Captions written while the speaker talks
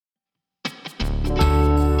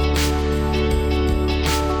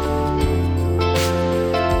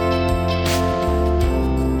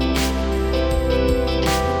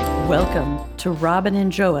to Robin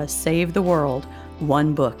and Joa Save the World,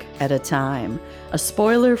 one book at a time, a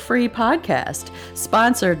spoiler-free podcast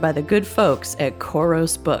sponsored by the good folks at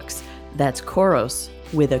Khoros Books. That's Khoros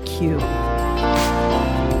with a Q.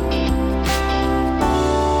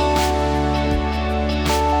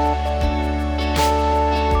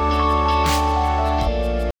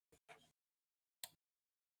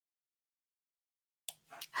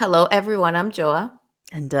 Hello, everyone. I'm Joa.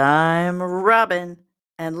 And I'm Robin.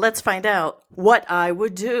 And let's find out what I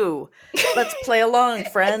would do. Let's play along,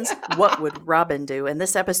 friends. What would Robin do? In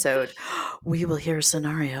this episode, we will hear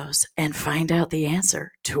scenarios and find out the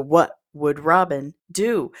answer to what would Robin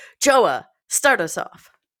do. Joa, start us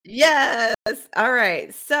off. Yes. All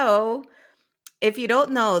right. So if you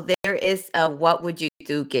don't know, there is a What Would You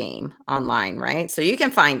Do game online, right? So you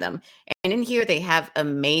can find them. And in here, they have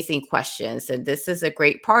amazing questions. And this is a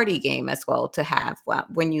great party game as well to have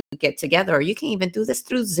when you get together. Or you can even do this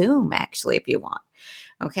through Zoom, actually, if you want.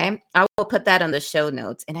 Okay. I will put that on the show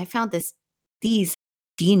notes. And I found these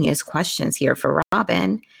genius questions here for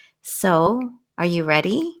Robin. So are you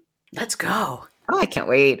ready? Let's go. Oh, I can't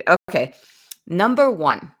wait. Okay. Number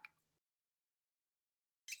 1.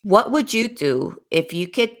 What would you do if you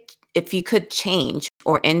could change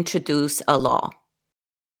or introduce a law?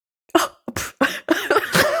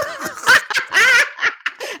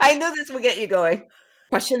 I knew this would get you going.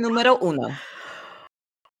 Question numero 1.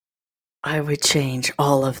 I would change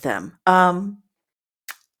all of them. I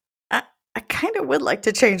kind of would like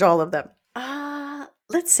to change all of them.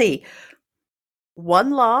 Let's see. One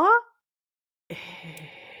law?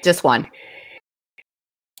 Just one.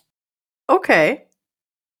 Okay.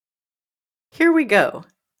 Here we go.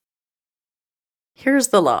 Here's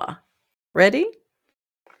the law. Ready?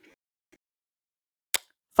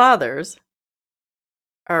 Fathers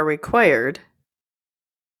are required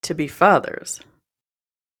to be fathers.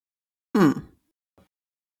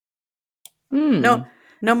 No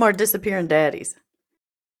more disappearing daddies.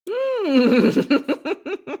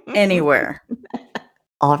 Anywhere.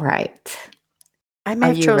 All right. I may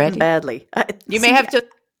have chosen ready? badly. You may have to.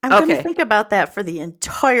 I'm going to think about that for the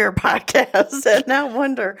entire podcast and now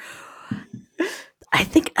wonder. I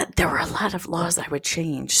think there were a lot of laws I would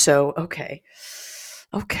change. So, okay,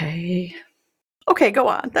 go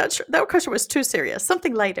on. That question was too serious.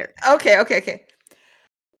 Something lighter. Okay.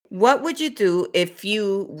 What would you do if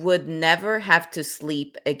you would never have to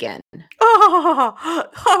sleep again? Oh,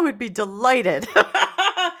 I would be delighted.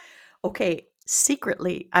 Okay,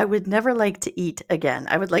 secretly, I would never like to eat again.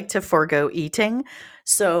 I would like to forego eating.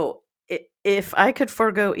 So if I could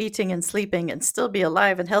forego eating and sleeping and still be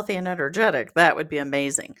alive and healthy and energetic, that would be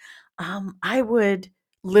amazing. I would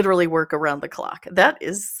literally work around the clock. That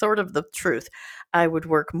is sort of the truth. I would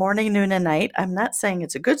work morning, noon, and night. I'm not saying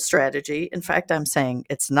it's a good strategy. In fact, I'm saying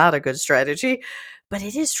it's not a good strategy, but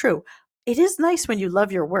it is true. It is nice when you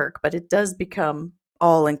love your work, but it does become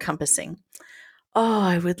all-encompassing. Oh,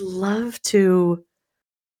 I would love to.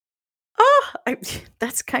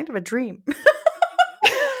 That's kind of a dream.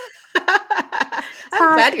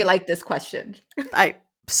 I'm glad you like this question. I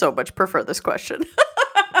so much prefer this question.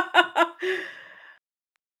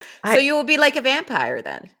 So you will be like a vampire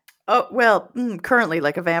then? Oh, well, currently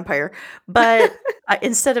like a vampire. But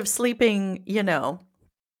instead of sleeping, in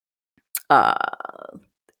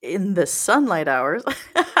the sunlight hours,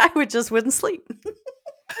 I wouldn't sleep.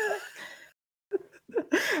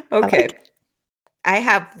 Okay. I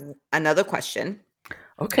have another question.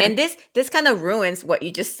 Okay. And this kind of ruins what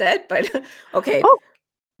you just said, but okay. Oh.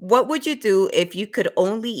 What would you do if you could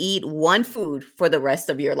only eat one food for the rest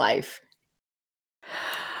of your life?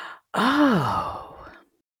 Oh.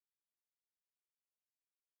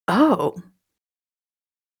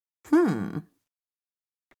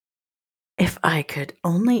 If I could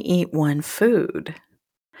only eat one food,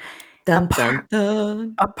 Dun, dun,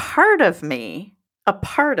 dun. a part of me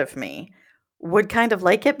would kind of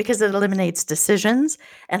like it because it eliminates decisions,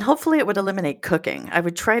 and hopefully it would eliminate cooking. I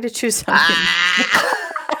would try to choose something.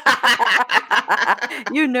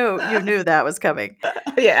 You knew that was coming.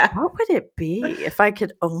 Yeah. What would it be if I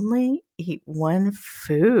could only eat one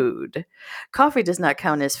food? Coffee does not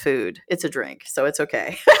count as food. It's a drink, so it's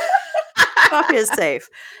okay. Coffee is safe.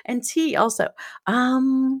 And tea also.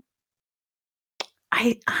 I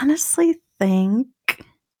honestly think,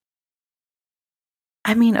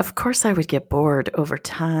 of course I would get bored over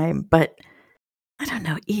time, but I don't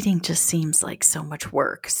know, eating just seems like so much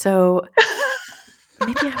work. So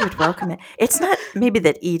maybe I would welcome it. It's not maybe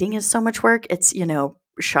that eating is so much work. It's,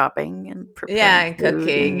 shopping and preparing and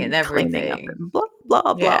cooking and cleaning up everything. and blah,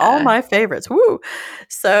 blah, blah, all Yeah. my favorites. Woo.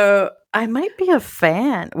 So I might be a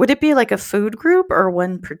fan. Would it be like a food group or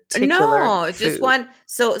one particular No, just food? one.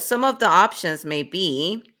 So some of the options may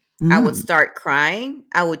be I would Mm. start crying.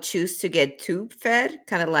 I would choose to get tube fed,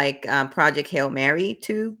 kind of like Project Hail Mary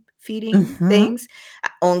tube feeding Hmm. things,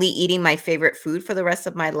 only eating my favorite food for the rest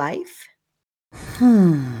of my life.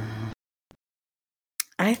 Hmm.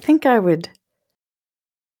 I think I would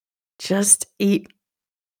just eat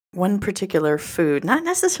one particular food, not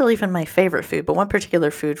necessarily even my favorite food, but one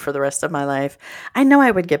particular food for the rest of my life. I know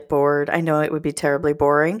I would get bored. I know it would be terribly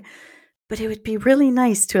boring, but it would be really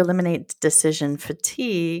nice to eliminate decision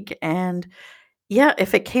fatigue. And yeah,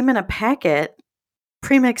 if it came in a packet,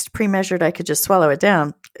 pre-mixed, pre-measured, I could just swallow it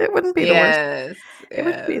down. It wouldn't be the worst. Yes, It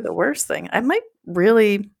wouldn't be yes. the worst thing. I might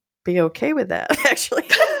really be okay with that, actually.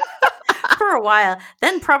 For a while.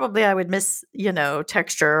 Then probably I would miss,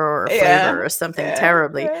 texture or Yeah, flavor or something yeah,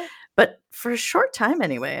 terribly. yeah. But for a short time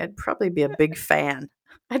anyway, I'd probably be a big fan.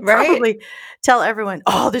 I'd Right? probably tell everyone,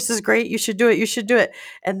 "Oh, this is great. You should do it. You should do it."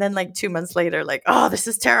 And then like 2 months later, like, "Oh, this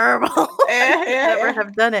is terrible. I Yeah, should yeah, never yeah.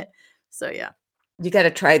 have done it." So yeah. You got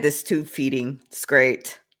to try this tube feeding. It's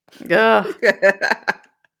great. Ugh.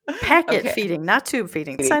 Packet Okay. feeding, not tube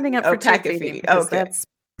feeding. Signing up Oh, for tube packet feeding feeding. because Okay. that's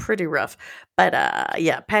pretty rough. But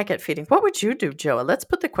yeah, packet feeding. What would you do, Joa? Let's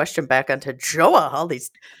put the question back onto Joa. All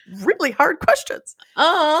these really hard questions.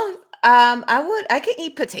 Oh, I can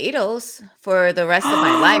eat potatoes for the rest of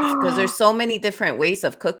my life because there's so many different ways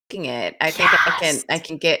of cooking it. I think Yes. I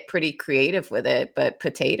can get pretty creative with it, but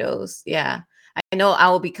potatoes, yeah. I know I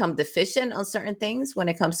will become deficient on certain things when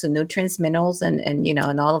it comes to nutrients, minerals, and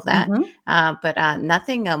and all of that. Mhm. But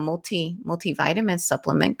nothing a multivitamin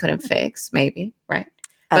supplement couldn't fix, maybe, right?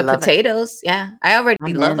 I But love it. potatoes, yeah, I already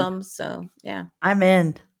I'm love in. them, so yeah. I'm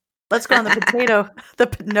in. Let's go on the potato.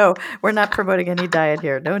 No, we're not promoting any diet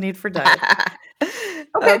here. No need for diet.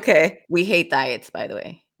 Okay. Okay. We hate diets, by the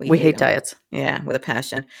way. We We hate hate them. diets. Yeah, with a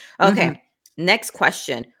passion. Mhm. Okay. Next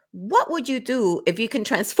question. What would you do if you can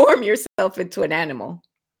transform yourself into an animal?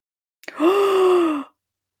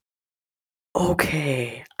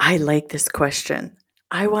 Okay, I like this question.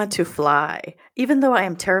 I want to fly. Even though I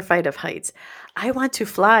am terrified of heights, I want to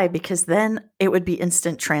fly because then it would be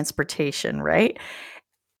instant transportation, right?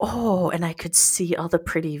 Oh, and I could see all the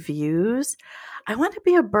pretty views. I want to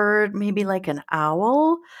be a bird, maybe like an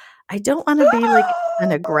owl. I don't want to be like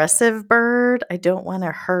an aggressive bird. I don't want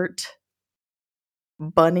to hurt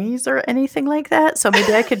bunnies or anything like that. So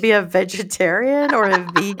maybe I could be a vegetarian or a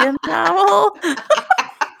vegan owl.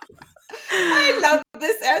 I love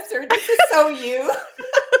this answer. This is so you.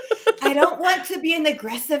 I don't want to be an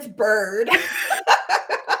aggressive bird.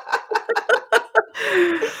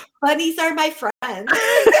 Bunnies are my friends.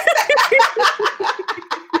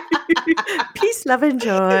 Peace, love, and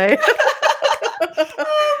joy.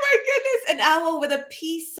 Oh my goodness, an owl with a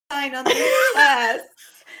peace sign on their chest.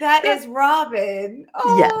 That is Robin.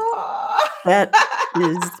 Yes, Oh. that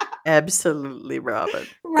is absolutely Robin.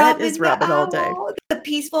 That is Robin the Robin all day. owl, the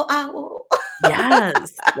peaceful owl.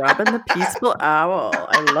 Yes, Robin the peaceful owl.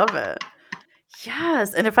 I love it.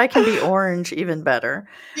 Yes, and if I can be orange, even better.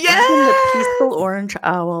 Robin the peaceful Yes. orange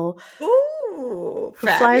owl Ooh, who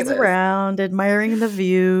flies fabulous. around admiring the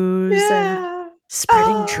views and Yeah.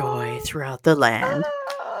 spreading joy Oh, throughout the land.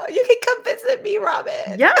 oh, you can come visit me,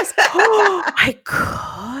 Robin. Yes. Oh, I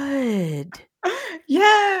could.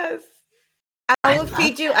 Yes. I I will love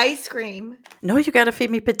feed you ice cream. No, you gotta feed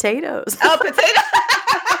me potatoes. Oh, potato.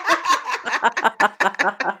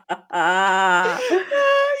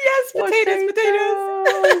 Yes, Potatoes.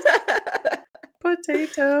 potatoes.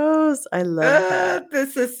 Potatoes. I love that.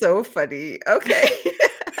 This is so funny. Okay.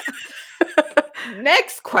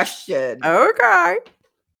 Next question. Okay.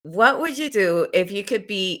 What would you do if you could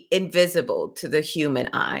be invisible to the human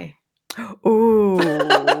eye? Ooh,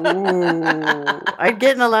 I'd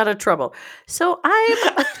get in a lot of trouble. So I'm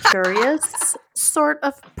a curious sort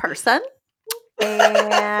of person,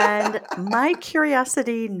 and my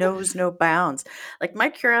curiosity knows no bounds. Like my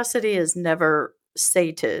curiosity is never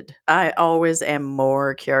sated. I always am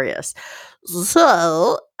more curious.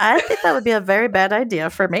 So I think that would be a very bad idea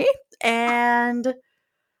for me. And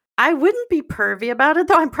I wouldn't be pervy about it,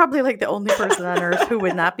 though. I'm probably like the only person on earth who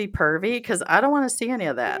would not be pervy because I don't want to see any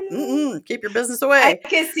of that. Keep your business I away.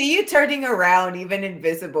 can see you turning around, even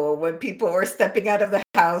invisible, when people are stepping out of the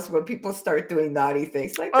house, when people start doing naughty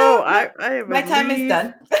things. Like, Oh, no, no, I my would time is leave.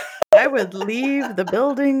 done. I would leave the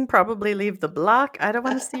building, probably leave the block. I don't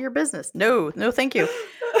want to see your business. No, no, thank you.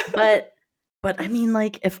 But I mean,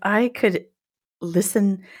 like, if I could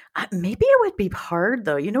listen, maybe it would be hard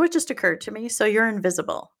though. You know what just occurred to me? So you're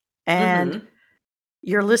invisible, and Mhm.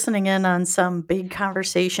 you're listening in on some big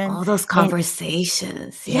conversation All those and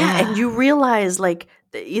conversations. yeah, and Yeah. you realize like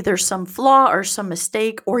either some flaw or some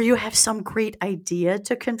mistake, or you have some great idea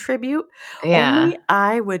to contribute. Yeah. Only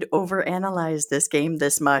I would overanalyze this game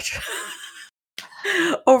this much.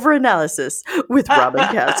 Overanalysis with Robin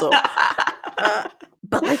Castle.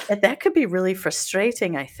 But like that could be really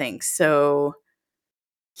frustrating, I think. So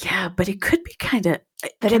yeah, but it could be kind of.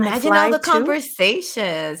 But Can I imagine all fly the too?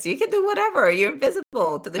 conversations. You can do whatever. You're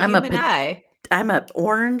invisible to the I'm a human eye. I'm a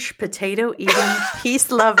orange potato eating,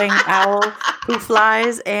 peace loving owl who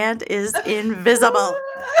flies and is invisible.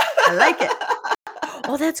 I like it.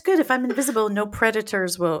 Oh, that's good. If I'm invisible, no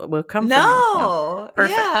predators will come for me. No. No.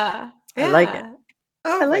 Perfect. Yeah. I like it. Yeah.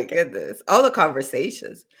 Oh I my like it. goodness. All the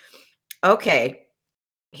conversations. Okay.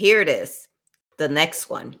 Here it is. The next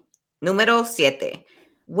one. Número siete.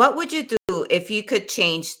 What would you do if you could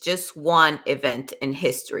change just one event in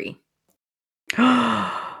history?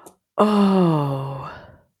 Oh.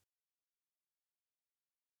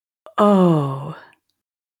 Oh.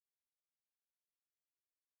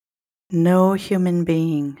 No human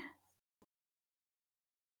being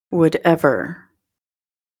would ever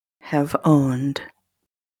have owned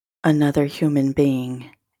another human being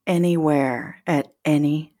anywhere at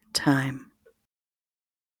any time.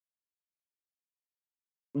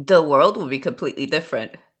 The world would be completely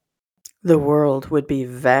different. The world would be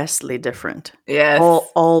vastly different. Yes.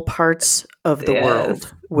 All parts of the Yes.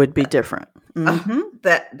 world would be different. Mhm.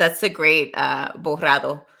 That's a great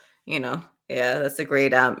borrado, you know. Yeah, that's a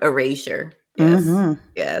great erasure. Yes. Mhm.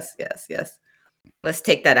 Yes, yes, yes. Let's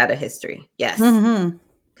take that out of history. Yes. Mhm.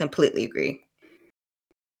 Completely agree.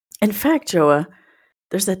 In fact, Joa,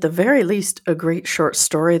 there's at the very least a great short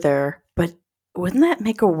story there, but wouldn't that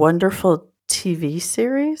make a wonderful TV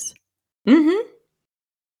series? Mhm.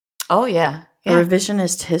 Oh yeah. A Yeah.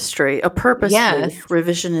 revisionist history, a purposefully Yes.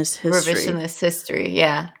 revisionist history. Revisionist history.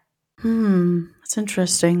 Yeah. That's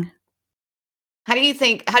interesting. How do you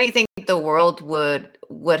think the world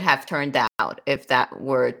would have turned out if that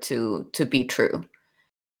were to be true?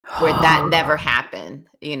 Where that never happened,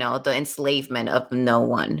 you know, the enslavement of no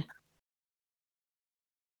one.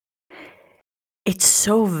 It's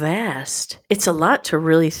so vast. It's a lot to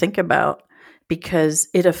really think about because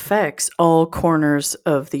it affects all corners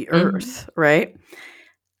of the Mhm. earth, right?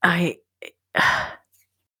 I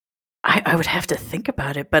would have to think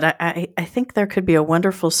about it, but I think there could be a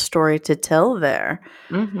wonderful story to tell there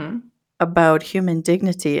Mhm. about human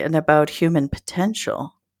dignity and about human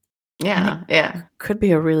potential. And it Yeah, yeah. could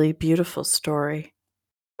be a really beautiful story.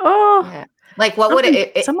 Oh, Yeah. Like what would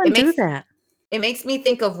someone do that. it makes me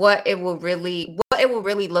think of what it will really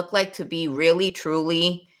look like to be really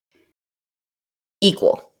truly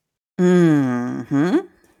equal, Mhm.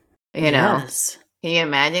 you know? Yes. Can you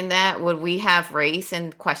imagine that? Would we have race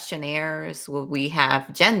in questionnaires? Would we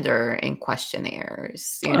have gender in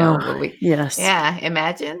questionnaires? You know, Oh, would we yes. Yeah,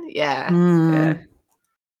 imagine? Yeah. Yeah. Mm,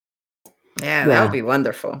 Yeah, that would yeah. be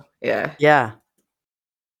wonderful. Yeah. Yeah.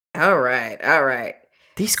 All right. All right.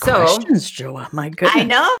 These So, questions, Joa, my I goodness.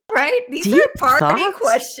 know, right? These Deep are party thoughts?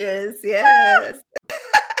 questions. Yes.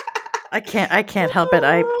 I can't help it.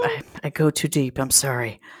 I go too deep. I'm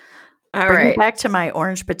sorry. All Bring me right. back to my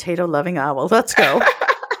orange potato loving owl. Let's go.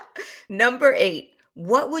 Number 8.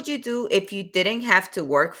 What would you do if you didn't have to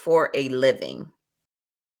work for a living?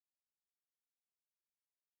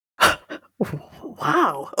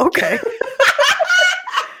 Wow. Okay.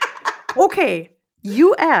 Okay.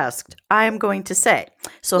 You asked, I'm going to say.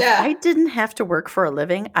 So if Yeah. I didn't have to work for a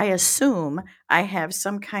living, I assume I have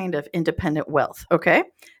some kind of independent wealth. Okay.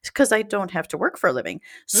 Because I don't have to work for a living.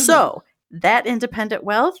 Mhm. So that independent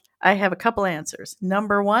wealth, I have a couple answers.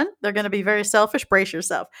 Number one, they're going to be very selfish. Brace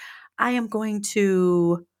yourself. I am going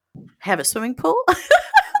to have a swimming pool.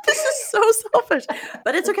 This is so selfish,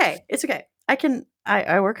 but it's okay. It's okay.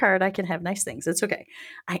 I work hard. I can have nice things. It's okay.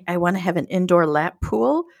 I want to have an indoor lap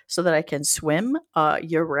pool so that I can swim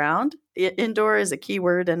year round. Indoor is a key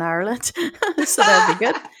word in Ireland, so that'd be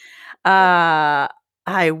good.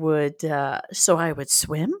 I would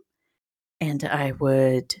swim and I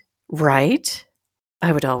would write.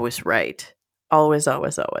 I would always write. Always,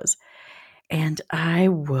 always, always. And I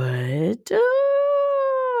want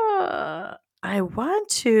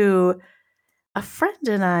to a friend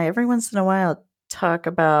and I every once in a while talk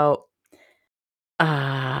about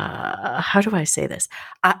how do I say this?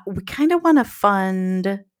 We kind of want to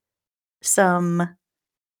fund some,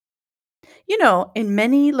 in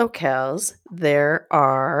many locales there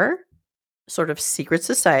are sort of secret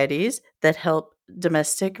societies that help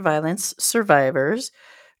domestic violence survivors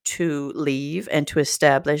to leave and to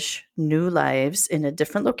establish new lives in a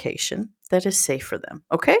different location that is safe for them.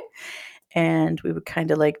 Okay. And we would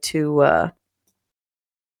kind of like to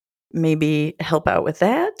maybe help out with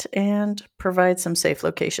that and provide some safe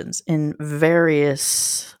locations in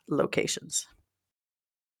various locations.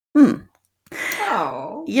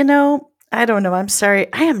 Oh. I don't know. I'm sorry.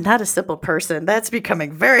 I am not a simple person. That's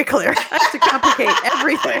becoming very clear. I have to complicate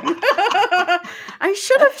everything. I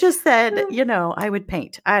should have just said, I would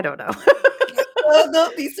paint. I don't know.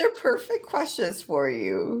 No, these are perfect questions for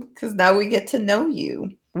you because now we get to know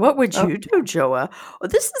you. What would you do, Joa? Well,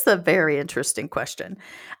 this is a very interesting question.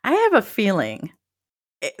 I have a feeling,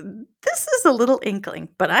 this is a little inkling,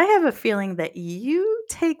 but I have a feeling that you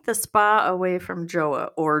take the spa away from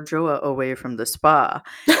Joa or Joa away from the spa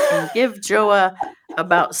and give Joa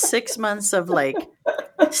about 6 months of like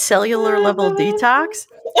cellular level detox.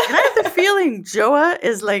 And I have the feeling Joa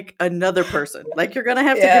is like another person. Like you're going to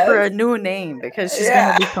have to give her a new name because she's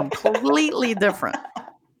going to be completely different.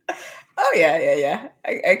 Oh, yeah.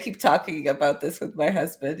 I keep talking about this with my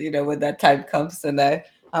husband, when that time comes and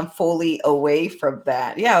I'm fully away from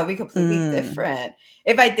that. Yeah, it'll be completely different.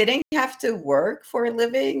 If I didn't have to work for a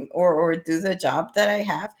living or do the job that I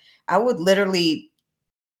have, I would literally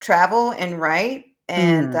travel and write.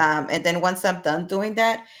 And then once I'm done doing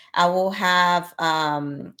that, I will have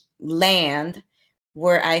land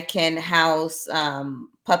where I can house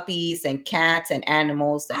puppies and cats and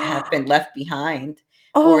animals that have been left behind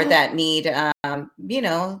or that need a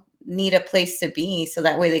place to be, so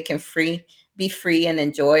that way they can be free and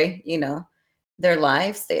enjoy their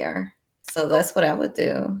lives there. So that's what I would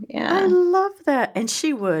do. Yeah, I love that. And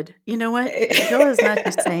she would. You know what? Joa is not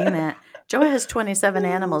just saying that. Joa has 27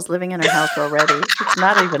 animals living in her house already. It's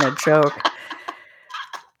not even a joke.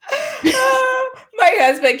 My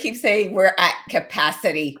husband keeps saying we're at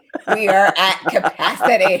capacity. We are at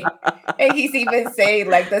capacity. And he's even saying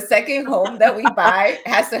like the second home that we buy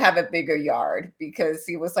has to have a bigger yard because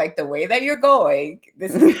he was like, the way that you're going,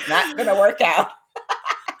 this is not going to work out.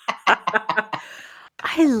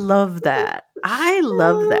 I love that.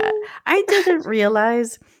 I didn't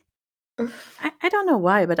realize, I don't know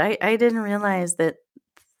why, but I didn't realize that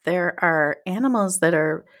there are animals that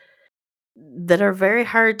are very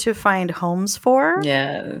hard to find homes for.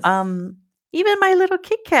 Yes. Even my little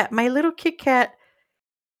Kit Kat. My little Kit Kat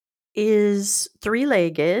is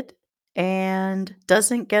 3-legged and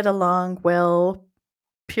doesn't get along well,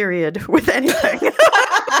 period, with anything.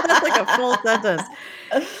 That's like a full sentence.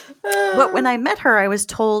 But when I met her, I was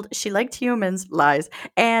told she liked humans, lies,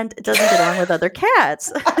 and doesn't get along with other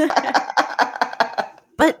cats.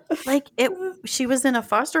 But like she was in a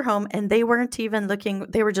foster home and they weren't even looking,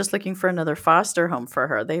 they were just looking for another foster home for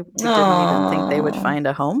her. They didn't even think they would find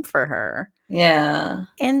a home for her. Yeah.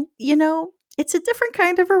 And it's a different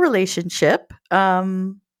kind of a relationship.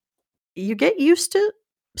 You get used to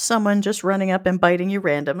someone just running up and biting you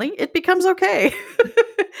randomly. It becomes okay.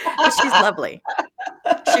 But she's lovely.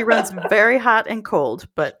 She runs very hot and cold,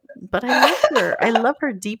 but I love her. I love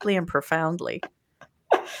her deeply and profoundly.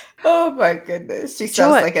 Oh my goodness. She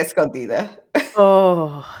sounds like Escondida.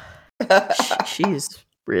 Oh, she's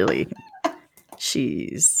a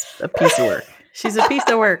piece of work. She's a piece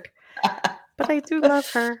of work. But I do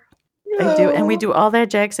love her. I do. And we do all that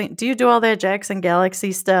Jackson. Do you do all that Jackson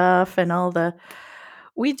Galaxy stuff and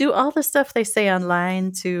we do all the stuff they say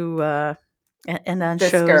online to and on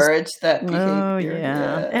discourage shows. That behavior. Oh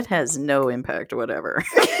yeah. It has no impact whatever.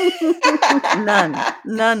 None.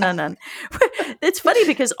 It's funny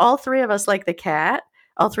because all three of us like the cat.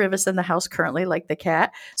 All three of us in the house currently like the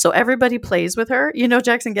cat. So everybody plays with her.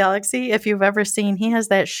 Jackson Galaxy, if you've ever seen, he has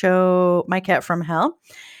that show, My Cat from Hell,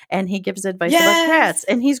 and he gives advice about cats.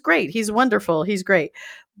 And he's great. He's wonderful. He's great.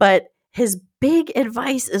 But his big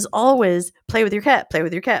advice is always play with your cat, play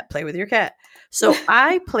with your cat, play with your cat. So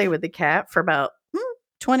I play with the cat for about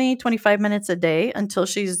 20, 25 minutes a day until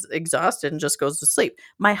she's exhausted and just goes to sleep.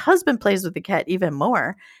 My husband plays with the cat even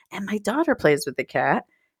more, and my daughter plays with the cat,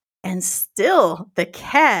 and still the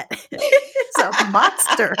cat is a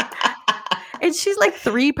monster. And she's like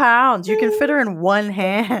 3 pounds. You can fit her in one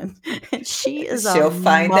hand. And she'll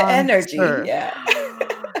find the energy. Yeah.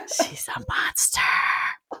 She's a monster.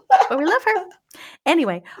 But we love her.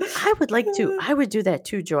 Anyway, I would do that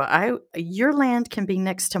too, Joa. Your land can be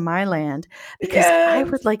next to my land because I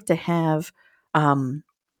would like to have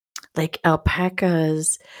like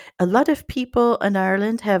alpacas. A lot of people in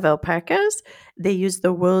Ireland have alpacas. They use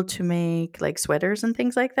the wool to make like sweaters and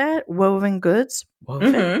things like that. Woven goods.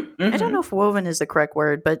 Woven? Mhm. I don't know Mhm. if woven is the correct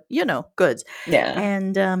word, but goods. Yeah.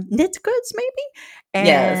 And knit goods, maybe.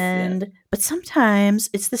 Yes. Yeah. But sometimes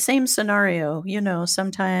it's the same scenario.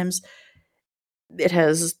 Sometimes it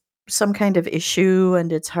has some kind of issue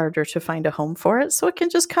and it's harder to find a home for it. So it can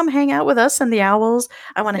just come hang out with us and the owls.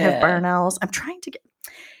 I want to have Yeah. barn owls. I'm trying to get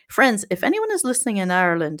friends. If anyone is listening in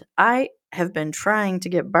Ireland, I have been trying to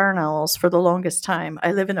get barn owls for the longest time.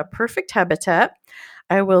 I live in a perfect habitat.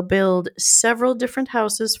 I will build several different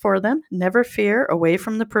houses for them, never fear, away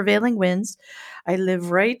from the prevailing winds. I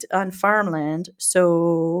live right on farmland,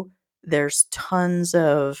 so there's tons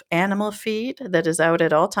of animal feed that is out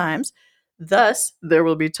at all times. Thus, there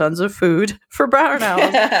will be tons of food for barn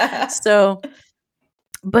owls. So,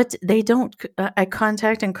 but they don't, I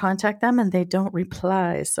contact them and they don't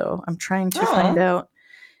reply. So I'm trying to find Oh. out.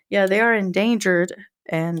 Yeah, they are endangered.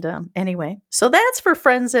 And anyway, so that's for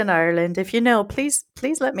friends in Ireland. If you know, please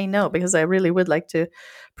let me know because I really would like to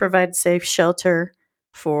provide safe shelter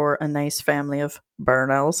for a nice family of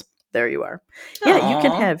barn owls. There you are. Yeah, you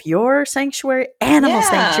can Oh. have your sanctuary, animal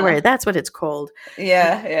sanctuary. Yeah. That's what it's called. You,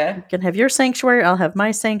 Yeah. you Yeah. can have your sanctuary. I'll have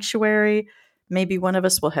my sanctuary. Maybe one of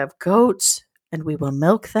us will have goats and we will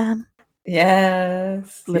milk them.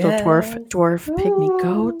 Yes. Little Yes. dwarf pygmy Ooh.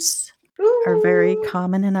 goats are very Ooh.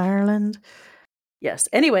 common in Ireland. Yes.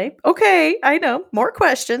 Anyway, okay. I know. More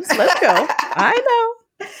questions. Let's go. I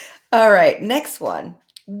know. All right. Next one.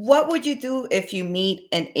 What would you do if you meet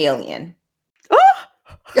an alien? Oh,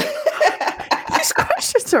 these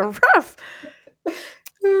questions are rough.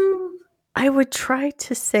 I would try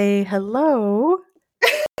to say hello,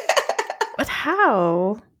 but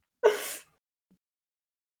how?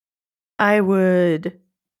 I would.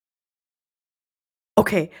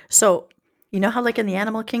 Okay. So, you know how, like in the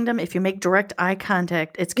animal kingdom, if you make direct eye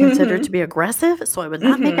contact, it's considered to Mhm. be aggressive? So, I would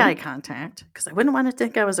not make eye Mhm. contact because I wouldn't want to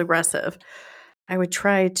think I was aggressive. I would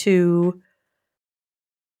try to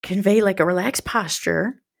convey like a relaxed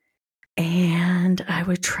posture and I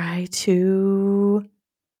would try to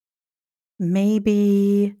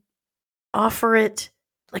maybe offer it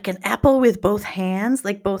like an apple with both hands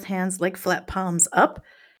like flat palms up,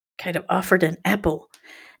 kind of offered an apple.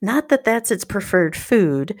 Not that that's its preferred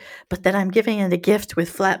food, but that I'm giving it a gift with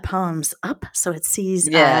flat palms up so it sees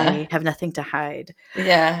Yeah. I have nothing to hide. Yeah.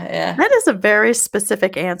 Yeah. That is a very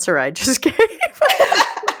specific answer I just gave.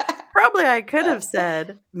 Probably I could have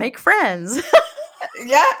said, make friends.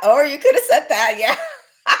 Yeah. Or you could have said that. Yeah.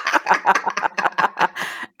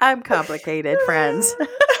 I'm complicated, friends.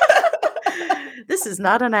 This is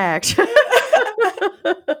not an act. Can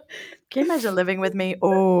you imagine living with me?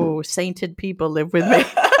 Oh, sainted people live with me.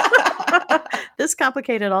 This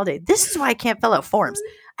complicated all day. This is why I can't fill out forms.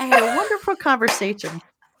 I had a wonderful conversation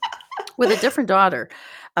with a different daughter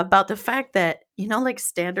about the fact that, like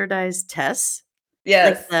standardized tests, like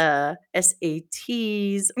Yes. the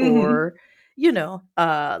SATs Mhm. or,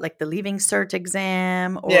 like the Leaving Cert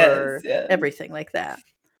exam Yes. or Yes. everything like that.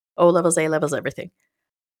 O levels, A levels, everything.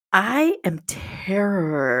 I am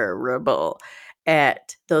terrible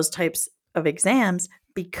at those types of exams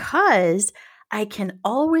because I can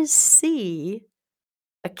always see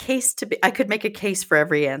I could make a case for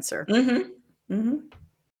every answer. Mhm. Mhm.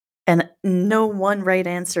 And no one right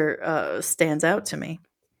answer stands out to me.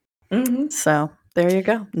 Mhm. So there you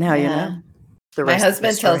go. Now you Yeah. know. The My rest is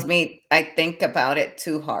husband tells history. me I think about it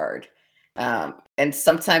too hard. And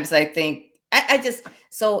sometimes I think I just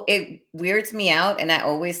so it weirds me out and I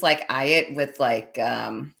always like eye it with like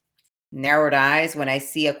narrowed eyes when I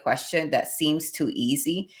see a question that seems too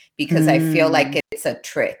easy because I feel like Mm. it's a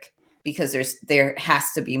trick because there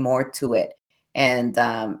has to be more to it. And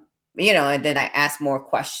and then I ask more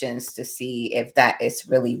questions to see if that is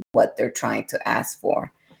really what they're trying to ask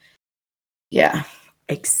for. Yeah.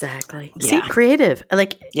 Exactly. See, Yeah. creative.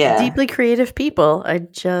 Like Yeah. deeply creative people, I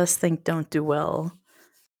just think don't do well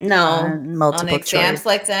No, on on multiple choice exams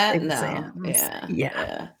like that, no. exams. Yeah, Yeah.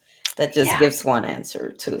 yeah. That just Yeah. gives one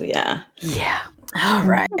answer too, yeah. Yeah. All Mhm.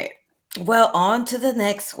 right. Well, on to the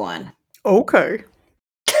next one. Okay.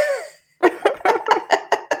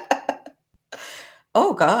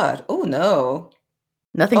 Oh God. Oh no.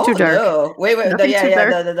 Nothing too Oh dark. no. Wait. No, Nothing yeah, too yeah,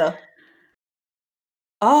 dark. no.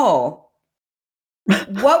 Oh,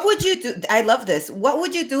 what would you do? I love this. What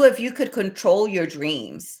would you do if you could control your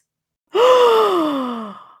dreams?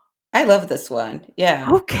 I love this one. Yeah.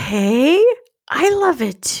 Okay. I love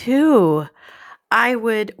it too.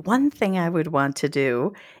 One thing I would want to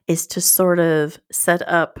do is to sort of set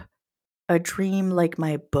up a dream like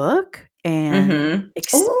my book and Mhm.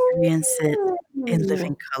 experience it in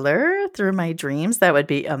living Ooh. color through my dreams. That would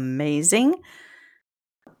be amazing.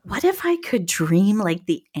 What if I could dream, like,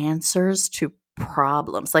 the answers to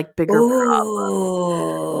problems, like bigger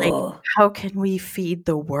like, Ooh. how can we feed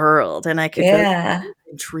the world? And I could go Yeah.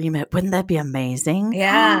 and dream it. Wouldn't that be amazing?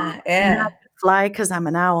 Yeah, And I yeah. could fly because 'cause I'm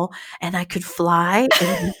an owl, and I could fly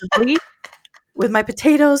invisibly with my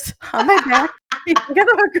potatoes on my back, eating a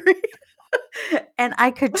hungry, and I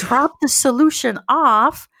could drop the solution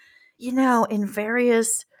off, in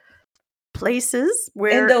various places In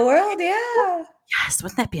where the world, yeah. yes,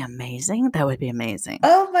 wouldn't that be amazing? That would be amazing.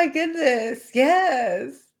 Oh my goodness,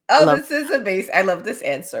 yes. I Oh, love this is amazing. I love this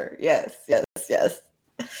answer. Yes, yes, yes.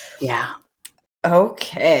 yeah.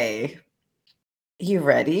 Okay. You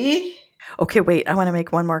ready? Okay, wait, I wanna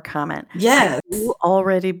make one more comment. I Yes. do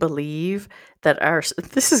already believe that our s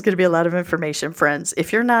this is gonna be a lot of information, friends.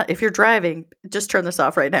 If you're driving, just turn this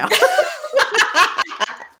off right now.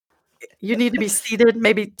 You need to be seated,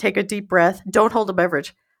 maybe take a deep breath, don't hold a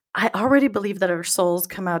beverage. I already believe that our souls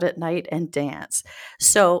come out at night and dance.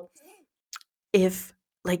 So, if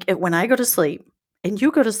when I go to sleep and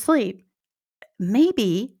you go to sleep,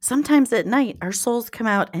 maybe sometimes at night our souls come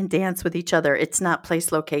out and dance with each other. It's not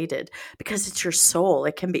place located because it's your soul.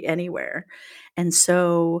 It can be anywhere. And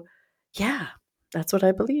so, yeah, that's what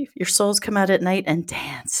I believe. Your souls come out at night and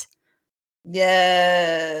dance.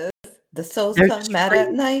 Yes. The souls They're just come out at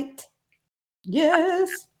free. night.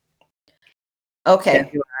 Yes. There Okay.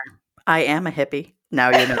 you are. I am a hippie. Now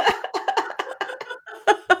you know.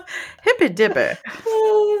 Hippy dippy.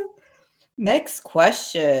 Next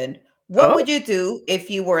question. What Oh. would you do if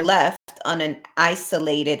you were left on an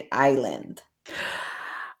isolated island?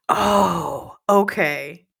 Oh,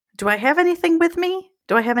 okay. Do I have anything with me?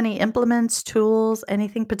 Do I have any implements, tools,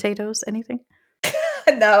 anything, potatoes, anything?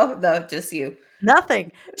 No, no, just you.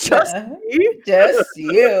 Nothing. Just No, me? just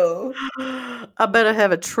you. I better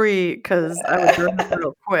have a tree because I would burn up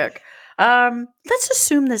real quick. Let's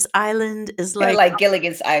assume this island is Kinda like like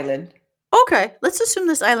Gilligan's Island. okay, let's assume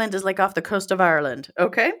this island is like off the coast of Ireland,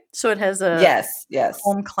 okay? So it has a Yes, yes,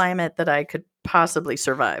 home climate that I could possibly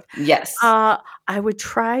survive. yes. Uh, I would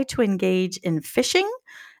try to engage in fishing,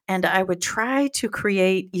 and I would try to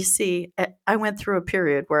create you see, I went through a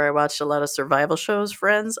period where I watched a lot of survival shows,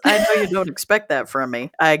 friends. I know you don't expect that from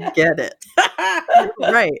me. I get it.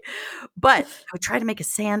 You're right. But I would try to make a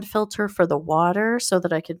sand filter for the water so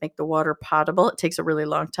that I could make the water potable. It takes a really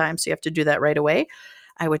long time, so you have to do that right away.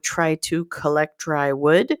 I would try to collect dry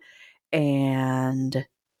wood and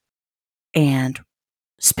and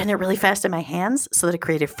spin it really fast in my hands so that it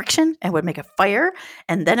created friction and would make a fire.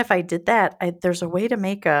 And then if I did that, there's a way to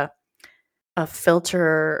make a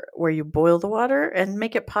filter where you boil the water and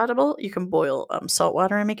make it potable. You can boil salt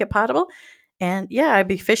water and make it potable. And yeah, I'd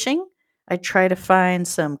be fishing. I'd try to find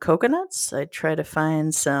some coconuts. I'd try to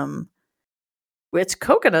find some. It's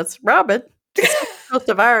coconuts, Robin. It's off the coast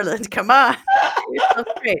of Ireland. Come on, get yourself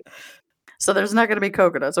straight. So there's not going to be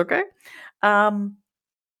coconuts, okay? Um,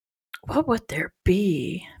 what would there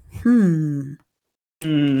be? Hmm. I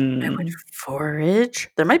would Mm. forage.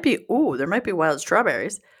 There might be wild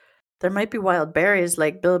strawberries. There might be wild berries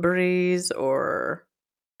like bilberries, or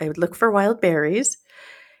I would look for wild berries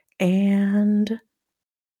and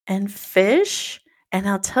fish, and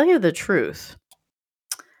I'll tell you the truth,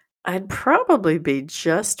 I'd probably be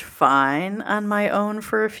just fine on my own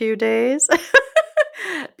for a few days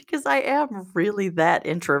because I am really that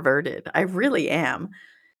introverted. I really am.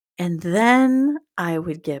 And then I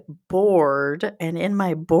would get bored, and in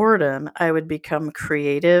my boredom, I would become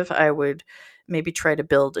creative. I would maybe try to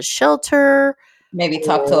build a shelter Maybe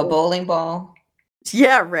talk to a or bowling ball.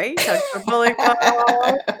 yeah, right? Talk to a bowling ball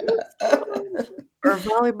or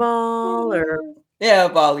volleyball or Yeah,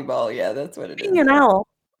 volleyball. Yeah, that's what it being is. an Yeah. owl.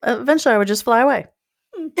 Eventually, I would just fly away.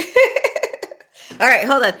 Hmm. All right,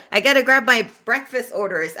 hold on. I gotta grab my breakfast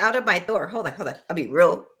order. It's out of my door. Hold on, hold on. I'll be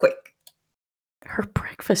real quick. Her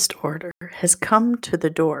breakfast order has come to the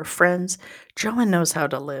door. Friends, Joa knows how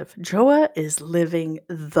to live. Joa is living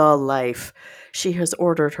the life. She has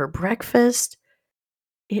ordered her breakfast.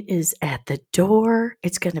 It is at the door.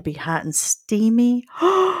 It's gonna be hot and steamy.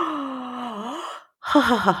 Ha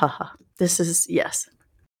ha ha ha ha. This is yes.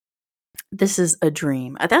 This is a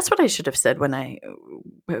dream. That's what I should have said when I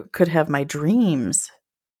could have my dreams.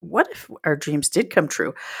 What if our dreams did come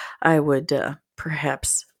true? I would,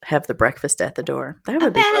 perhaps have the breakfast at the door. That I'm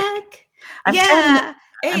would be lovely. back. I'm chatting Yeah.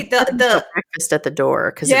 I'm Hey, chatting about breakfast at the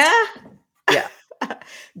door because it's yeah. yeah.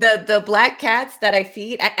 The black cats that I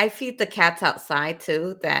feed, I feed the cats outside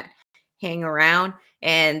too that hang around.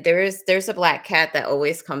 And there's a black cat that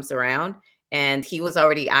always comes around. and he was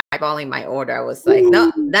already eyeballing my order. I was like,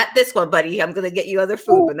 no, not this one, buddy. I'm gonna get you other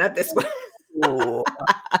food, but not this one. Ooh.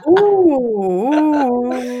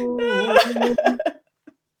 Ooh.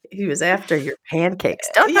 He was after your pancakes.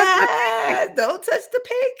 Don't touch my Yeah, pancakes. don't touch the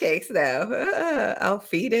pancakes now. I'll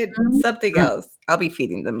feed it something Mhm. else. I'll be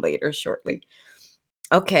feeding them later shortly.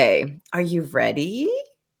 Okay, are you ready?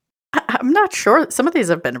 I'm not sure. Some of these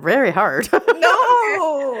have been very hard.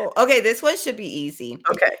 No. Okay, this one should be easy.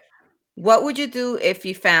 Okay. What would you do if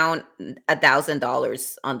you found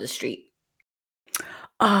 $1,000 on the street?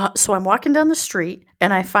 So I'm walking down the street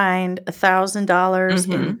and I find $1,000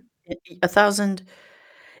 in Mhm. 1,000.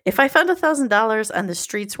 If I found $1,000 on the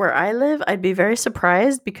streets where I live, I'd be very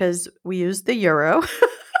surprised because we use the euro.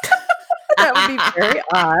 That would be very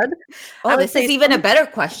odd. I Oh, would this say is even a better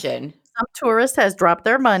question. some tourist has dropped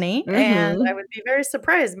their money, and I Mhm. would be very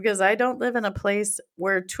surprised because I don't live in a place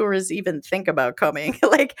where tourists even think about coming.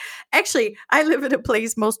 Like, actually, I live in a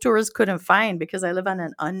place most tourists couldn't find because I live on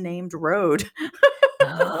an unnamed road.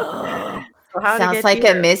 Oh, So how to sounds get like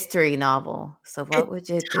a here? mystery novel. So what It would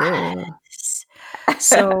you do? does.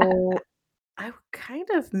 So I would kind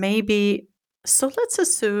of maybe so let's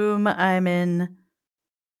assume I'm in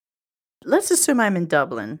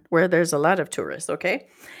Dublin, where there's a lot of tourists, okay?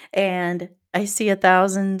 And I see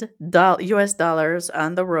US dollars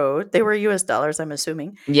on the road. They were US dollars, I'm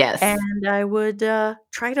assuming. Yes. And I would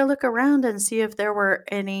try to look around and see if there were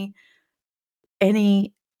any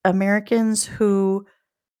Americans who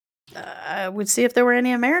I would see if there were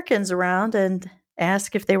any Americans around and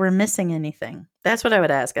ask if they were missing anything. That's what I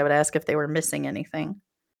would ask. I would ask if they were missing anything.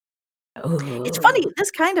 It's funny, Oh.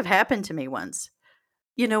 this kind of happened to me once.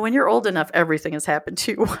 You know, when you're old enough, everything has happened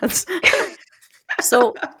to you once.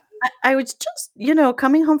 So, I was just,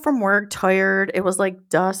 coming home from work tired. It was, like,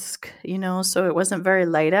 dusk, so it wasn't very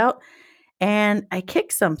light out, and I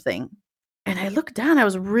kicked something, and I looked down, I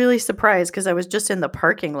was really surprised because I was just in the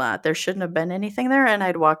parking lot. There shouldn't have been anything there, and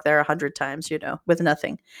I'd walked there 100 times, with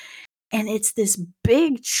nothing, and it's this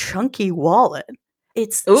big chunky wallet.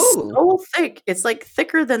 It's Ooh. so thick, it's, like,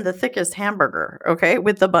 thicker than the thickest hamburger, okay,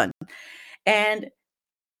 with the bun, and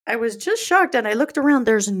I was just shocked and I looked around,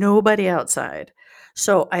 there's nobody outside.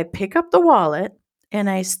 So I pick up the wallet and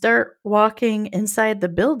I start walking inside the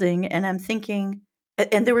building and I'm thinking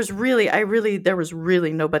and there was really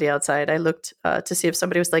nobody outside. I looked to see if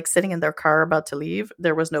somebody was like sitting in their car about to leave.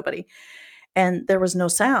 There was nobody. And there was no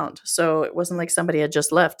sound. So it wasn't like somebody had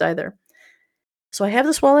just left either. So I have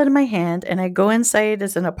this wallet in my hand and I go inside.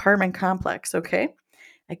 It's an apartment complex, okay?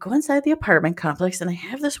 I go inside the apartment complex and I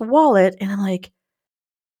have this wallet and I'm like,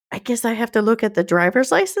 I guess I have to look at the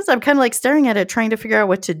driver's license. I'm kinda, like, staring at it trying to figure out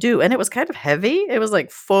what to do, and it was kind of heavy. It was,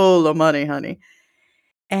 like, full of money, honey.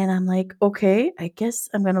 And I'm like, "Okay, I guess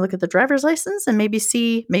I'm gonna look at the driver's license and maybe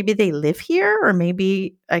see maybe they live here or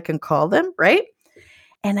maybe I can call them," right?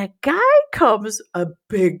 And a guy comes, a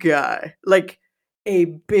big guy, like, a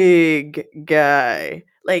big guy,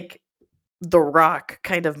 like, The Rock,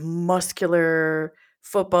 kind of muscular,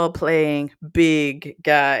 football playing, big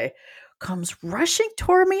guy, comes rushing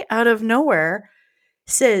toward me out of nowhere,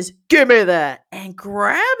 says, "Give me that," and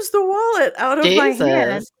grabs the wallet out of my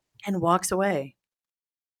hand Jesus. and walks away.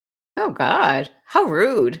 Oh god. How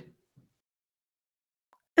rude.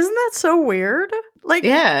 Isn't that so weird? Like,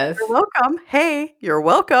 "You're Yes. welcome. Hey, you're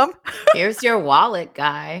welcome. Here's your wallet,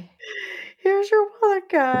 guy. Here's your wallet,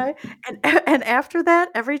 guy." And after that,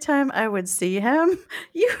 every time I would see him,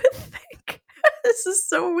 you would think this is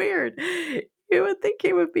so weird. You would think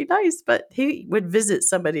he would be nice, but he would visit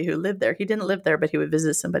somebody who lived there. He didn't live there, but he would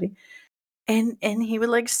visit somebody. And he would,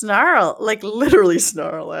 like, snarl, like, literally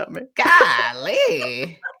snarl at me.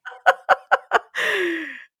 Golly.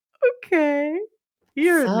 Okay.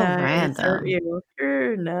 You're So nice, aren't random. you?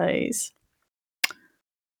 You're nice.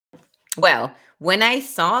 Well, when I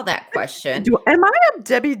saw that question, Am I a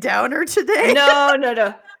Debbie Downer today? no, no,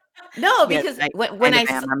 no. No, Yes, because I when kind I of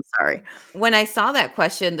am, I'm sorry. when I saw that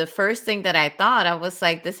question, the first thing that I thought, I was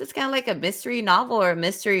like, this is kind of like a mystery novel or a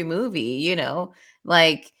mystery movie,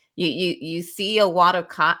 like you see a wad of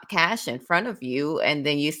cash in front of you, and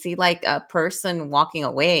then you see like a person walking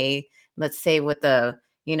away, let's say with a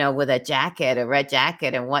jacket, a red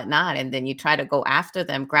jacket and whatnot, and then you try to go after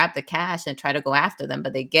them, grab the cash and try to go after them,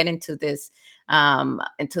 but they get into this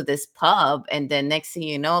pub, and then next thing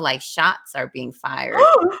you know, like shots are being fired,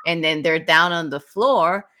 and then they're down on the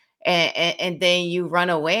floor, and then you run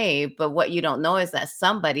away. But what you don't know is that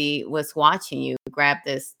somebody was watching you grab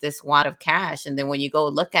this wad of cash, and then when you go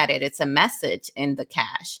look at it, it's a message in the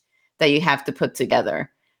cash that you have to put together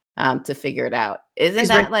to figure it out. Isn't Please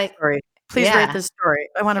write that this like, story. Please write yeah, this story.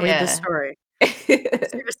 I wanna read this yeah. story.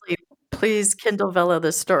 Seriously, please Kindle Vella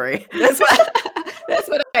this story. That's what that's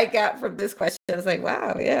what I got from this question. I was like,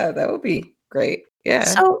 wow, yeah, that would be great. Yeah.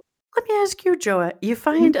 So let me ask you, Joa. You Mhm.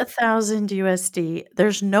 find 1,000 USD.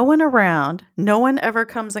 There's no one around. No one ever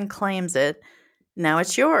comes and claims it. Now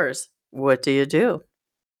it's yours. What do you do?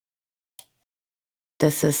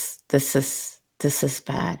 This is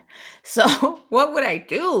bad. So what would I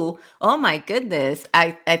do? Oh my goodness.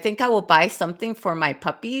 I think I will buy something for my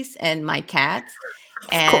puppies and my cats Of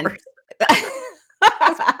and course.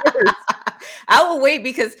 Of course. I will wait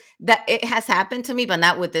because that it has happened to me, but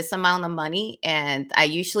not with this amount of money. And I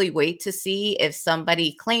usually wait to see if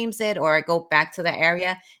somebody claims it, or I go back to the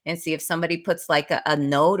area and see if somebody puts like a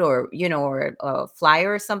note, or or a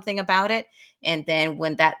flyer or something about it. And then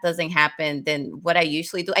when that doesn't happen, then what I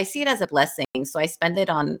usually do, I see it as a blessing. So I spend it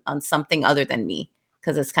on something other than me,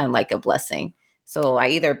 because it's kind of like a blessing. So I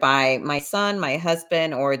either buy my son, my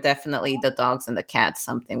husband, or definitely the dogs and the cats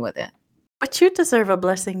something with it. But you deserve a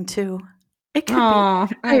blessing too. It could be Oh,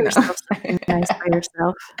 buy I know. yourself something nice by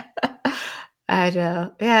yourself. I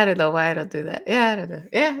know. Yeah, I don't know why I don't do that. Yeah, I don't know.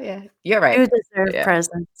 Yeah, yeah. You're right. You deserve Yeah.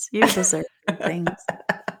 presents. You deserve good things.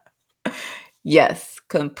 Yes,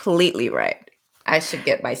 completely right. I should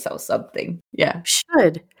get myself something. Yeah.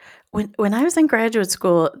 Should. When I was in graduate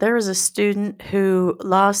school, there was a student who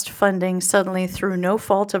lost funding suddenly through no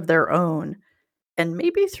fault of their own, and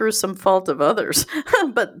maybe through some fault of others,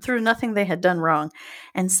 but through nothing they had done wrong.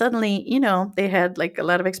 And suddenly, they had like a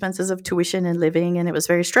lot of expenses of tuition and living, and it was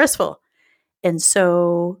very stressful. And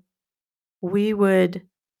so we would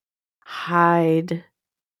hide.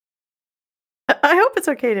 I hope it's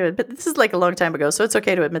okay to admit this is like a long time ago, so it's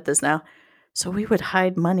okay to admit this now. So we would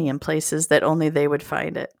hide money in places that only they would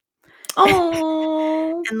find it.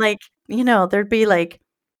 Oh. And, like, there'd be, like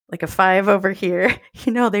a 5 over here,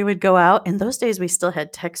 they would go out. In those days, we still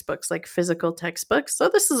had textbooks, like physical textbooks, so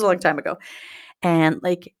this is a long time ago, and,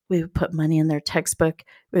 like, we would put money in their textbook,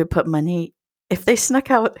 we would put money if they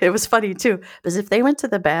snuck out. It was funny too, because if they went to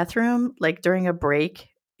the bathroom, like, during a break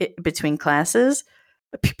between classes,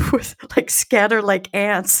 people would, like, scatter like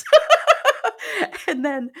ants. And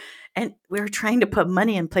then we were trying to put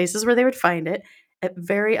money in places where they would find it, at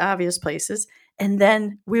very obvious places, and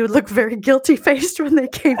then we would look very guilty faced when they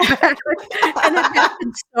came back, and it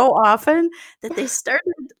happened so often that they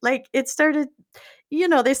started like, it started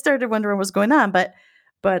they started wondering what was going on, but,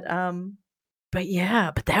 um but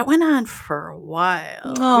yeah, but that went on for a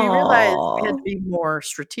while. We realized we had to Oh. be more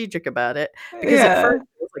strategic about it, because at Yeah. first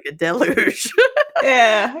it was like a deluge.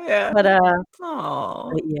 Yeah, yeah. But,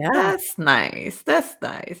 Oh, yeah. that's nice. That's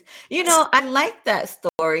nice. I like that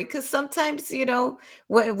story because sometimes,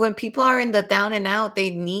 when people are in the down and out,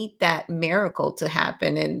 they need that miracle to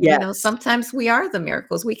happen. And, Yes. sometimes we are the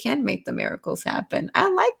miracles. We can make the miracles happen. I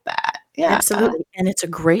like that. Yeah. Absolutely, and it's a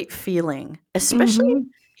great feeling, especially,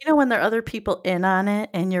 Hmm. when there are other people in on it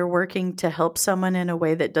and you're working to help someone in a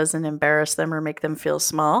way that doesn't embarrass them or make them feel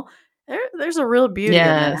small. There's a real beauty in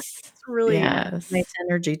that. Yes. It's a really nice Yes.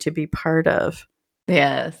 energy to be part of.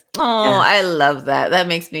 Yes. Oh, Yeah, I love that. That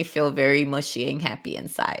makes me feel very mushy and happy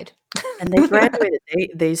inside. and they graduated.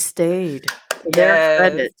 They stayed. To their Yes.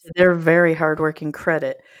 credit, to their very hardworking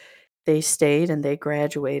credit, they stayed and they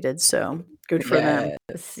graduated, so good for them.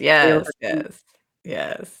 Yes, They yes, overcame. yes,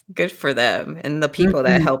 yes. Good for them and the people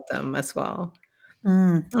that Mhm. help them as well.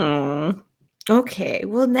 Mm. Mm. Okay.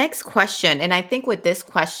 Well, next question. And I think with this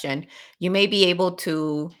question, you may be able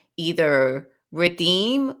to either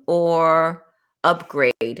redeem or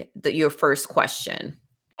upgrade your first question.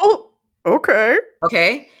 Oh, okay.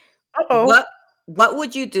 Okay. Uh-oh. What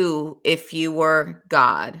would you do if you were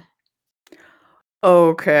God?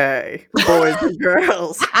 Okay, boys and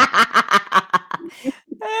girls,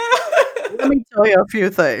 let me tell you a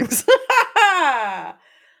few things.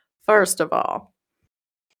 First of all,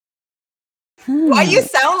 Why you hmm,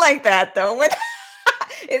 sound like that though?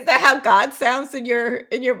 Is that how God sounds in your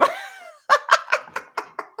mind?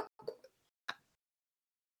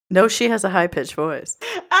 no, she has a high-pitched voice.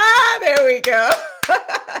 Ah, there we go.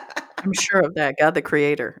 I'm sure of that. God, the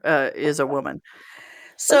creator, is a woman.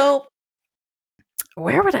 So,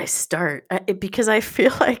 where would I start? Because I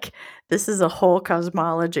feel like this is a whole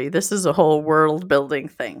cosmology. This is a whole world-building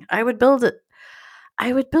thing. I would build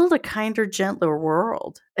a kinder, gentler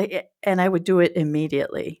world, and I would do it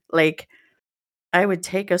immediately. Like, I would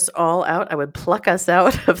take us all out. I would pluck us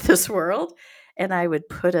out of this world, and I would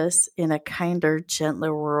put us in a kinder,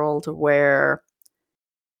 gentler world where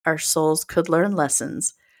our souls could learn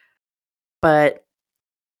lessons, but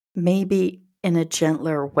maybe in a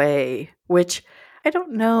gentler way, which I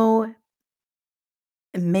don't know.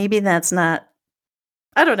 Maybe that's not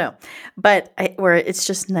I don't know, but where it's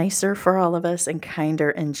just nicer for all of us and kinder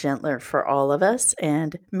and gentler for all of us,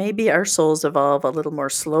 and maybe our souls evolve a little more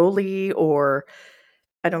slowly, or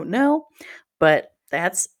I don't know, but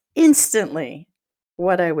that's instantly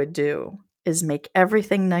what I would do is make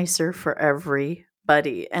everything nicer for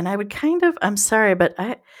everybody. And I would kind of, I'm sorry, but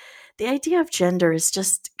the idea of gender is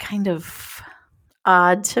just kind of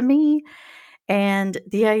odd to me. And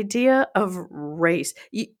the idea of race,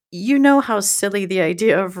 you know how silly the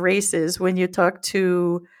idea of race is when you talk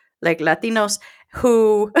to like Latinos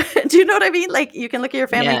who, do you know what I mean? Like you can look at your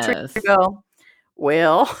family tree and Yes. go,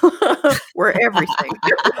 well, we're everything.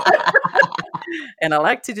 And I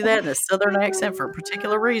like to do that in a Southern accent for a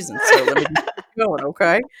particular reason. So let me just keep going,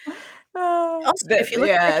 okay? Also, if you look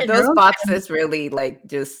back Yeah, in your those own family, boxes really like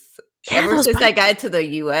just yeah, ever those since I boxes. got to the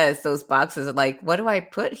US, those boxes are like, what do I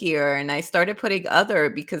put here? And I started putting other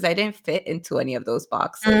because I didn't fit into any of those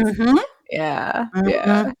boxes. Mhm, Yeah, mhm,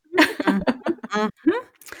 yeah. mhm, mhm.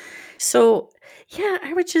 So, yeah,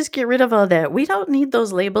 I would just get rid of all that. We don't need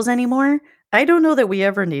those labels anymore. I don't know that we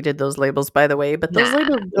ever needed those labels, by the way, but those Nah,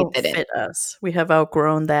 labels we don't didn't. fit us. We have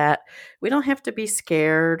outgrown that. We don't have to be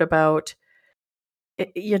scared about,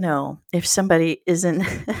 if somebody isn't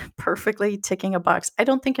perfectly ticking a box. I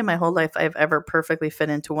don't think in my whole life I've ever perfectly fit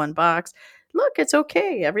into one box. Look, it's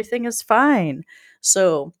okay. Everything is fine.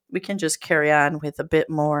 So we can just carry on with a bit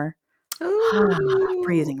more Ooh,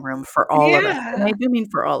 breathing room for all of us. And I yeah. do mean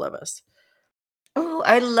for all of us. Oh,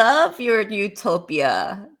 I love your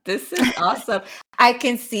utopia. This is awesome. I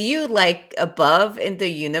can see you like above in the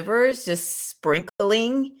universe, just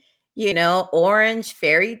sprinkling, orange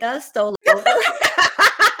fairy dust all over.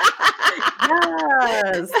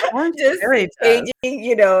 Yes, orange Just fairy dust.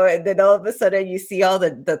 changing, and then all of a sudden you see all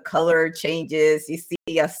the color changes. You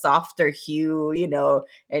see a softer hue,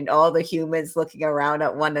 and all the humans looking around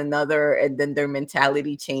at one another, and then their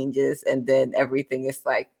mentality changes, and then everything is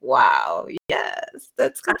like, wow, yes,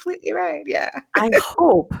 that's I completely right. Yeah. I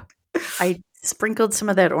hope I sprinkled some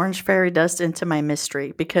of that orange fairy dust into my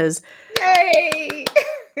mystery because Yay.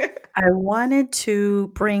 I wanted to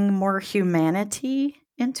bring more humanity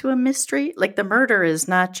into a mystery. Like the murder is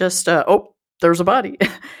not just oh, there's a body.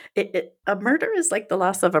 A murder is like the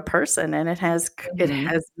loss of a person, and it Mhm.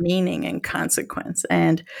 has meaning and consequence.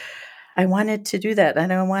 And I wanted to do that,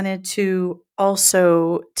 and I wanted to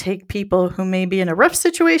also take people who may be in a rough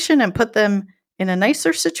situation and put them in a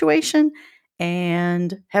nicer situation,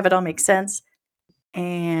 and have it all make sense,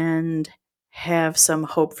 and have some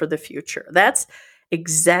hope for the future. That's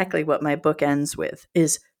exactly what my book ends with,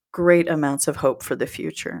 is great amounts of hope for the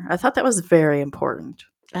future. I thought that was very important.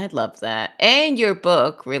 I love that. And your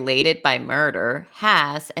book, Related by Murder,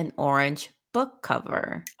 has an orange book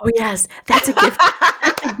cover. Oh, yes, that's a gift.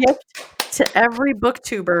 That's a gift to every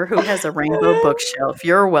booktuber who has a rainbow bookshelf.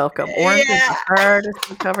 You're welcome. Orange is the Yeah. hardest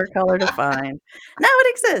cover color to find. Now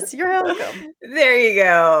it exists. You're welcome. There you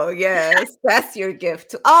go. Yes, that's your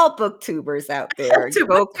gift to all booktubers out there. To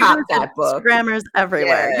Go booktubers cop and that book. Instagrammers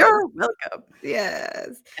everywhere. Yes, You're welcome. yes.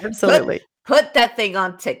 Put Absolutely. put that thing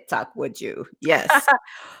on TikTok, would you? Yes.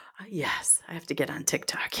 Yes, I have to get on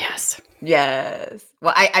TikTok, yes. Yes.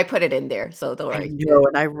 Well, I put it in there, so don't I worry. know,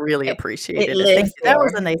 and I really It appreciated it. Thank lives you. That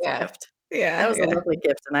was there. a nice Yeah. gift. That Yeah, was a yeah. lovely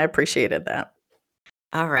gift, and I appreciated that.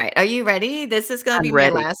 All right. Are you ready? This is gonna I'm be my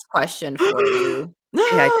ready. last question for you.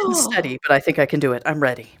 Okay, I didn't No. study, but I think I can do it. I'm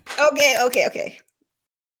ready. Okay, okay, okay.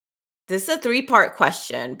 This is a three-part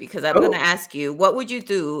question because I'm gonna Oh. ask you, what would you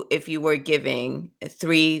do if you were giving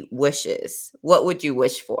 3 wishes? What would you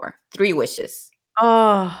wish for? 3 wishes.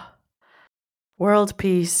 Oh, world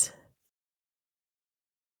peace.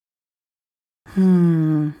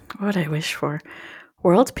 What I wish for?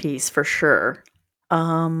 World peace for sure.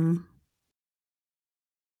 Um,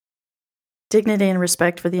 Dignity and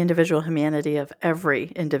respect for the individual humanity of every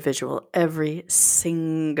individual, every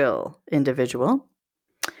single individual.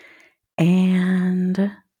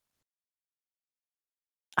 And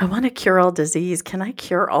I wanna cure all disease. Can I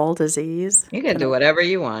cure all disease? You can Can I do whatever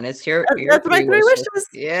you want. It's your That's my 3 3 wishes. wishes.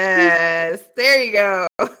 Mm, Yes, there you go.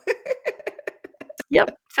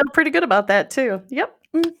 yep, feel pretty good about that too. Yep,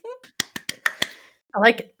 I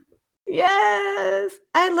like it. Yes,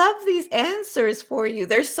 I love these answers for you.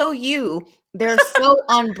 They're so you. They're so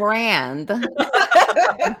on brand.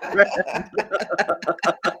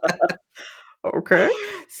 Okay.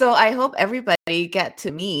 So I hope everybody get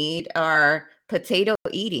to meet our potato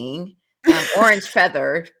eating, orange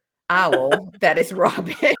feathered owl that is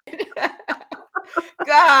Robin.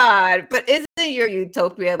 God. But isn't your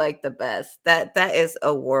utopia like the best? That is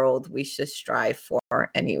a world we should strive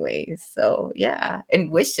for anyways. So yeah.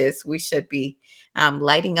 And wishes we should be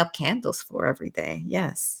lighting up candles for every day.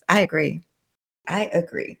 Yes, I agree. I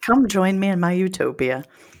agree. Come join me in my utopia.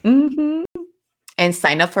 And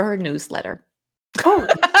sign up for her newsletter. Oh,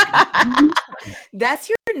 That's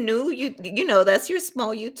your that's your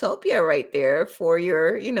small utopia right there for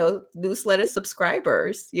your, newsletter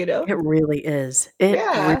subscribers, it really is. It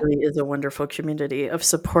Yeah. really is a wonderful community of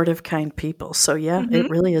supportive, kind people. So yeah, it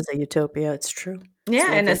really is a utopia. It's true. It's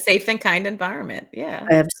Yeah, in a lovely. safe and kind environment. Yeah.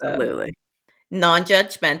 Absolutely.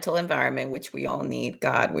 Non-judgmental environment, which we all need.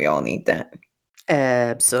 God, we all need that.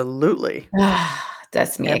 Absolutely.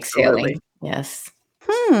 That's me Absolutely. exhaling. Yes.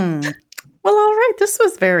 Well, all right. This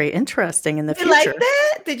was very interesting in the You like future.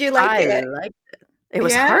 that? Did you like I it? liked it. It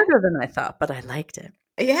was Yeah. harder than I thought, but I liked it.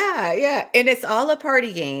 Yeah, yeah. And it's all a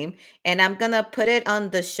party game. And I'm gonna put it on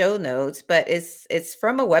the show notes, but it's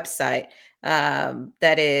from a website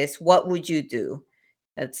that is What Would You Do?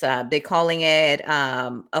 It's they're calling it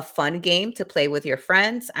a fun game to play with your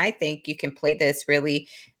friends. I think you can play this really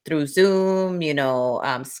through Zoom,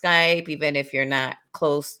 Skype, even if you're not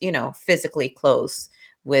close, physically close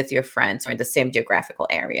with your friends or in the same geographical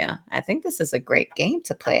area. I think this is a great game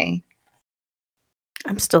to play.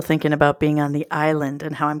 I'm still thinking about being on the island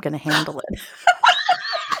and how I'm going to handle it.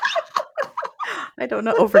 I don't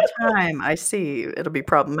know. Over time, I see it'll be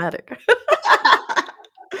problematic.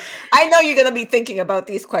 I know you're going to be thinking about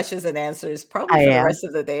these questions and answers probably I for the am. rest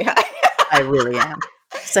of the day. I really am.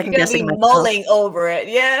 Second You're going to be guessing myself. mulling over it.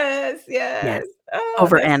 Yes, Yes. yes. Oh, that's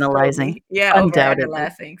Over-analyzing. silly. Yeah, Undoubtedly.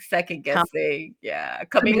 overanalyzing, second guessing. Yeah,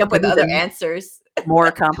 coming Coming up up with with other even answers.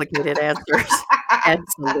 more complicated answers.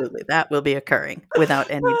 Absolutely. That will be occurring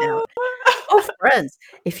without any doubt. Oh, friends,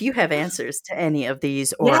 if you have answers to any of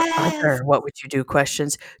these or Yes. other what would you do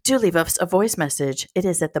questions, do leave us a voice message. It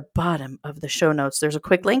is at the bottom of the show notes. There's a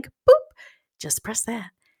quick link. Boop. Just press that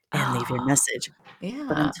and leave your message. But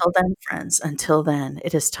Yeah. until then, friends, until then,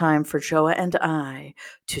 it is time for Joa and I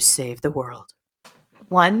to save the world.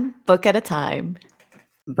 One book at a time.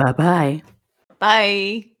 Bye-bye.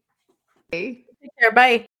 Bye. Take care.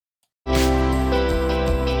 Bye.